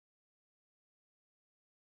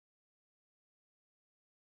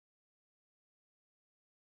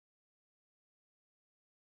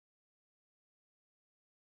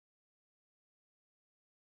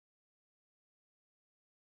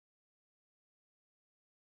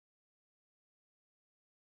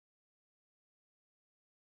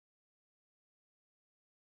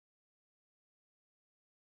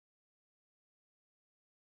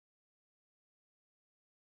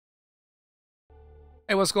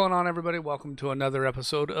Hey, what's going on, everybody? Welcome to another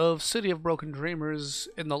episode of City of Broken Dreamers.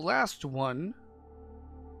 In the last one,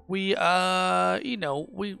 we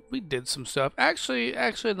did some stuff. Actually,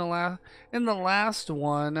 in the last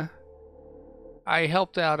one, I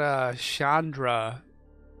helped out Chandra.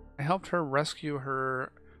 I helped her rescue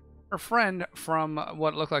her friend from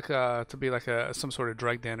what looked like to be like some sort of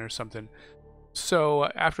drug den or something. So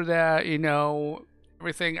after that,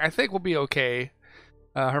 everything I think will be okay.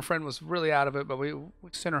 Her friend was really out of it, but we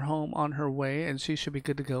sent her home on her way, and she should be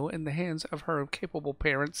good to go in the hands of her capable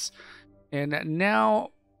parents. And now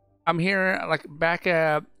I'm here, like, back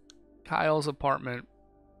at Kyle's apartment,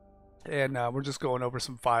 and we're just going over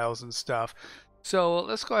some files and stuff. So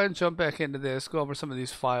let's go ahead and jump back into this, go over some of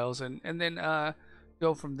these files, and then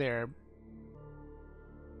go from there.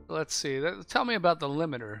 Let's see. Tell me about the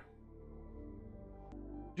limiter.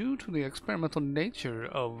 Due to the experimental nature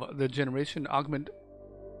of the generation augment.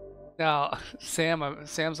 Now,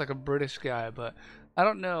 Sam's like a British guy, but I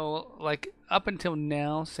don't know, like, up until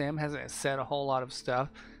now, Sam hasn't said a whole lot of stuff,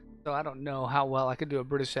 so I don't know how well I could do a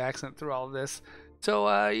British accent through all of this. So,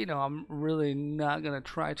 I'm really not going to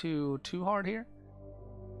try too hard here.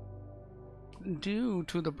 Due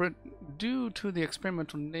to the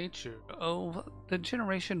experimental nature of the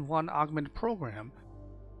Generation 1 Augment program,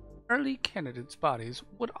 early candidates' bodies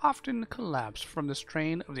would often collapse from the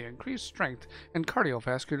strain of the increased strength and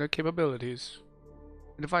cardiovascular capabilities.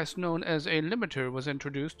 A device known as a limiter was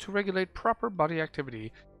introduced to regulate proper body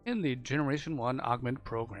activity in the Generation 1 Augment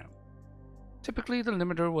program. Typically, the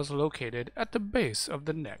limiter was located at the base of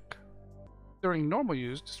the neck. During normal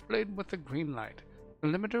use, displayed with the green light, the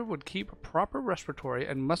limiter would keep proper respiratory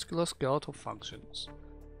and musculoskeletal functions.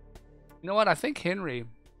 You know what? I think Henry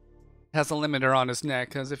has a limiter on his neck,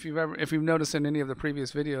 because if you've noticed in any of the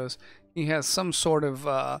previous videos, he has some sort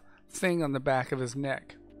of thing on the back of his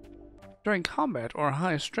neck. During combat or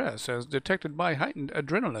high stress, as detected by heightened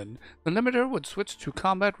adrenaline, the limiter would switch to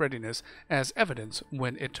combat readiness as evidence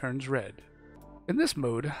when it turns red. In this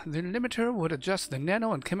mode, the limiter would adjust the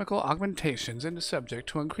nano and chemical augmentations in the subject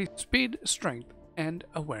to increase speed, strength, and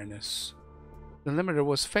awareness. The limiter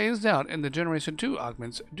was phased out in the Generation 2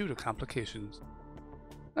 augments due to complications.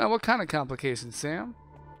 What kind of complications, Sam?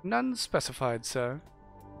 None specified, sir.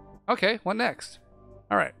 Okay, what next?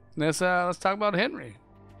 Alright, let's talk about Henry.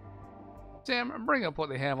 Sam, bring up what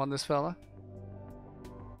they have on this fella.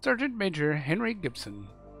 Sergeant Major Henry Gibson.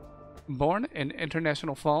 Born in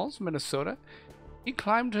International Falls, Minnesota, he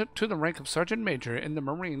climbed to the rank of Sergeant Major in the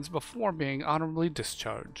Marines before being honorably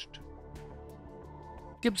discharged.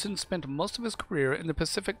 Gibson spent most of his career in the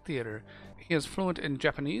Pacific Theater. He is fluent in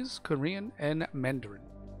Japanese, Korean, and Mandarin.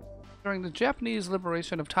 During the Japanese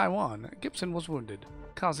liberation of Taiwan, Gibson was wounded,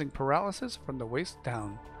 causing paralysis from the waist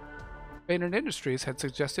down. Baynard Industries had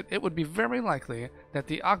suggested it would be very likely that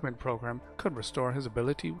the Augment program could restore his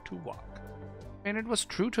ability to walk. Baynard was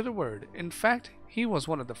true to the word. In fact, he was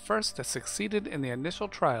one of the first that succeeded in the initial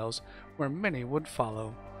trials, where many would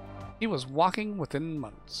follow. He was walking within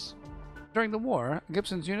months. During the war,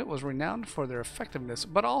 Gibson's unit was renowned for their effectiveness,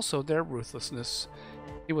 but also their ruthlessness.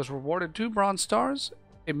 He was rewarded 2 Bronze Stars,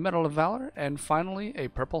 a Medal of Valor, and finally a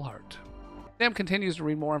Purple Heart. Sam continues to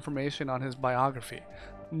read more information on his biography,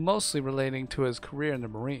 mostly relating to his career in the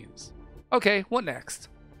Marines. Okay, what next?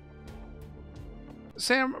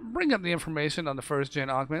 Sam, bring up the information on the first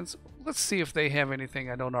gen augments. Let's see if they have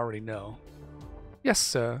anything I don't already know. Yes,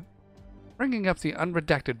 sir. Bringing up the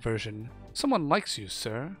unredacted version. Someone likes you,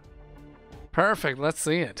 sir. Perfect, let's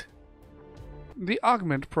see it. The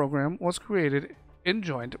Augment program was created in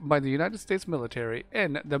joint by the United States military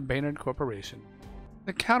and the Baynard Corporation.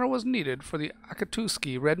 The counter was needed for the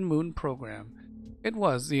Akatsuki Red Moon program. It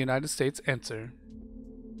was the United States answer.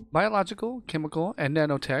 Biological, chemical, and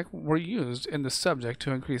nanotech were used in the subject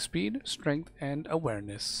to increase speed, strength, and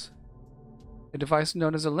awareness. A device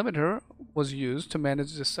known as a limiter was used to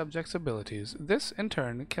manage the subject's abilities. This, in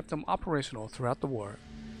turn, kept them operational throughout the war.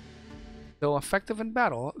 Though effective in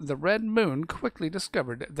battle, the Red Moon quickly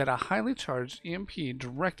discovered that a highly charged EMP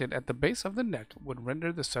directed at the base of the neck would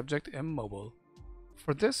render the subject immobile.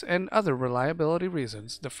 For this and other reliability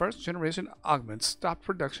reasons, the first generation augments stopped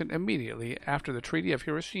production immediately after the Treaty of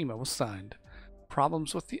Hiroshima was signed.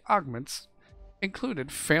 Problems with the augments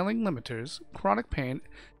included failing limiters, chronic pain,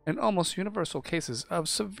 and almost universal cases of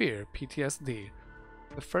severe PTSD.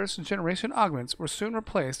 The first generation augments were soon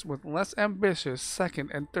replaced with less ambitious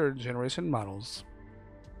second and third generation models.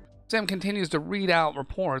 Sam continues to read out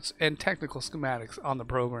reports and technical schematics on the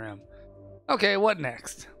program. Okay, what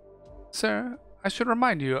next? Sir, I should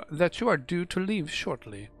remind you that you are due to leave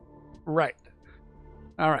shortly. Right.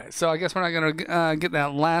 Alright, so I guess we're not going to get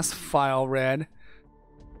that last file read.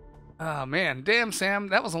 Oh man, damn Sam,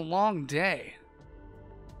 that was a long day.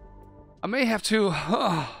 I may have to.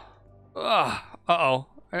 Uh-oh.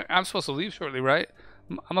 I'm supposed to leave shortly, right?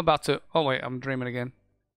 I'm about to. Oh wait, I'm dreaming again.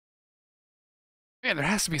 Man, there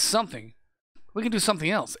has to be something. We can do something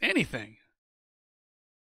else. Anything.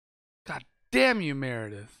 God damn you,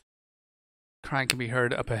 Meredith. Crying can be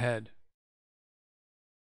heard up ahead.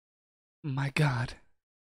 My God.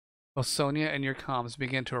 Both Sonia and your comms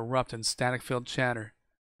begin to erupt in static-filled chatter.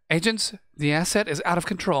 Agents, the asset is out of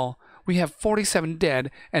control. We have 47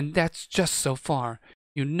 dead, and that's just so far.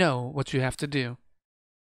 You know what you have to do.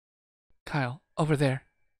 Kyle, over there.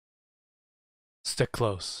 Stick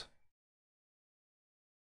close.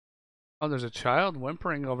 Oh, there's a child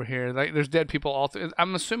whimpering over here. Like, there's dead people all through.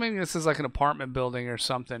 I'm assuming this is like an apartment building or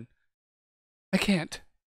something. I can't.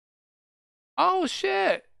 Oh,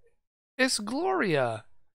 shit. It's Gloria.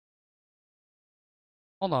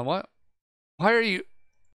 Hold on, what? Why are you...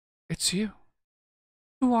 It's you.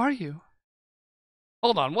 Who are you?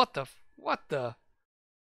 Hold on, what the...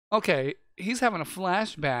 Okay, he's having a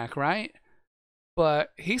flashback, right?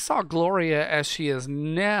 But he saw Gloria as she is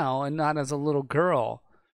now and not as a little girl.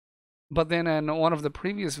 But then in one of the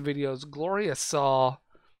previous videos, Gloria saw...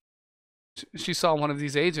 She saw one of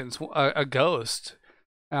these agents, a ghost.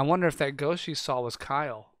 And I wonder if that ghost she saw was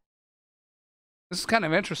Kyle. This is kind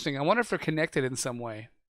of interesting. I wonder if they're connected in some way.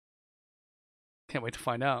 Can't wait to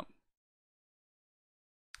find out.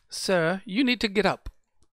 Sir, you need to get up.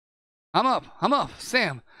 I'm up.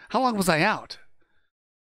 Sam, how long was I out?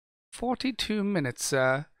 42 minutes,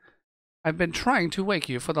 sir. I've been trying to wake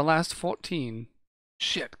you for the last 14.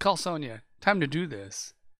 Shit, call Sonia. Time to do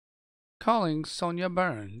this. Calling Sonia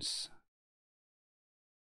Burns.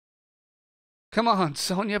 Come on,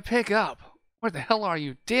 Sonia, pick up. Where the hell are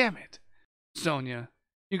you? Damn it. Sonia,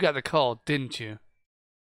 you got the call, didn't you?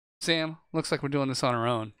 Sam, looks like we're doing this on our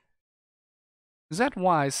own. Is that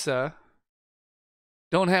wise, sir?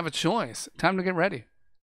 Don't have a choice. Time to get ready.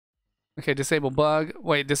 Okay, disable bug.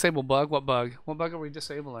 Wait, disable bug? What bug? What bug are we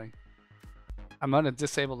disabling? I'm gonna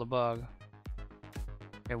disable the bug.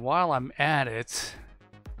 Okay, while I'm at it...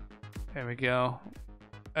 There we go.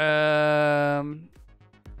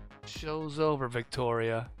 Show's over,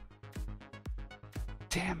 Victoria.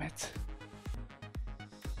 Damn it.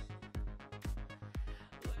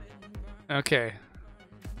 Okay.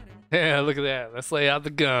 Yeah, look at that. Let's lay out the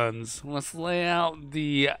guns. Let's lay out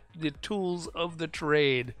the tools of the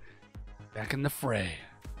trade. Back in the fray.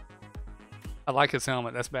 I like his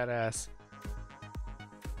helmet. That's badass.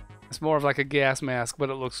 It's more of like a gas mask, but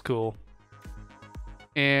it looks cool.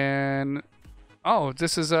 And oh,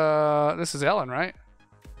 this is Ellen, right?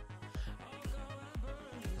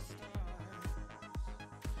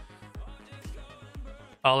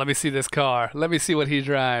 Oh, let me see this car. Let me see what he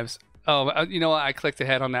drives. Oh, you know what? I clicked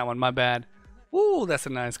ahead on that one. My bad. Woo, that's a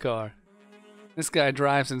nice car. This guy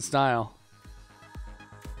drives in style.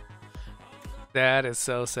 That is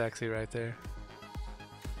so sexy right there.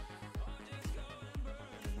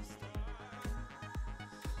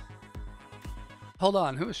 Hold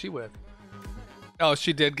on, who is she with? Oh,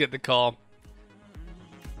 she did get the call.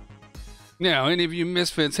 Now, any of you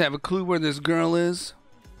misfits have a clue where this girl is?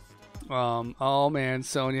 Oh man,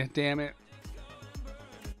 Sonia, damn it.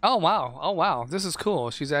 Oh wow, this is cool.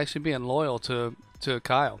 She's actually being loyal to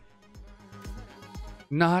Kyle.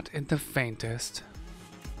 Not in the faintest.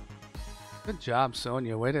 Good job,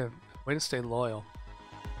 Sonia. Way to stay loyal.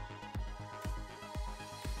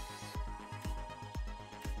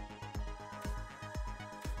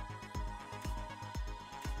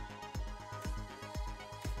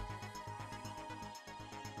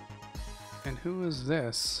 And who is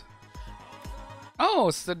this? Oh,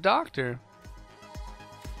 it's the doctor.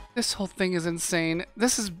 This whole thing is insane.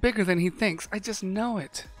 This is bigger than he thinks. I just know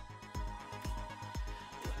it.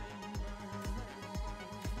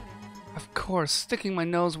 Of course, sticking my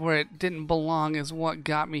nose where it didn't belong is what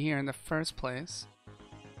got me here in the first place.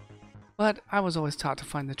 But I was always taught to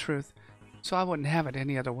find the truth, so I wouldn't have it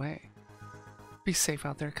any other way. Be safe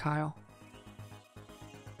out there, Kyle.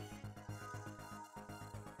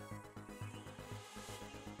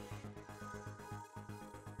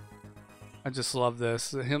 I just love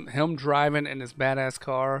this. Him driving in his badass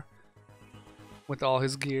car with all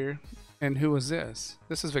his gear. And who is this?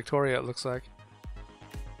 This is Victoria, it looks like.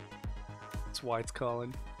 It's White's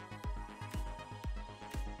calling.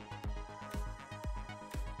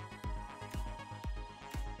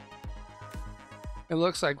 It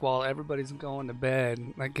looks like while everybody's going to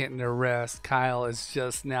bed, like getting their rest, Kyle is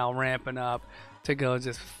just now ramping up to go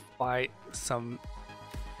just fight some...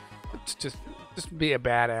 Just be a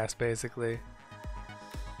badass, basically.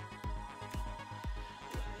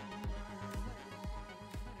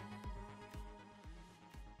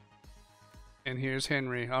 And here's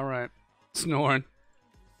Henry. All right. Snoring.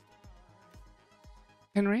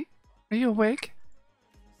 Henry, are you awake?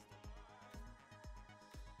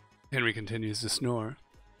 Henry continues to snore.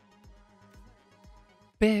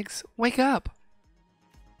 Biggs, wake up!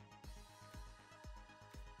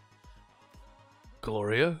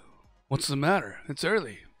 Gloria, what's the matter? It's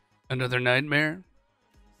early. Another nightmare?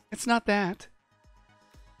 It's not that.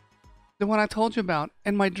 The one I told you about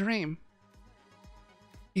in my dream.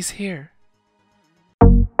 He's here.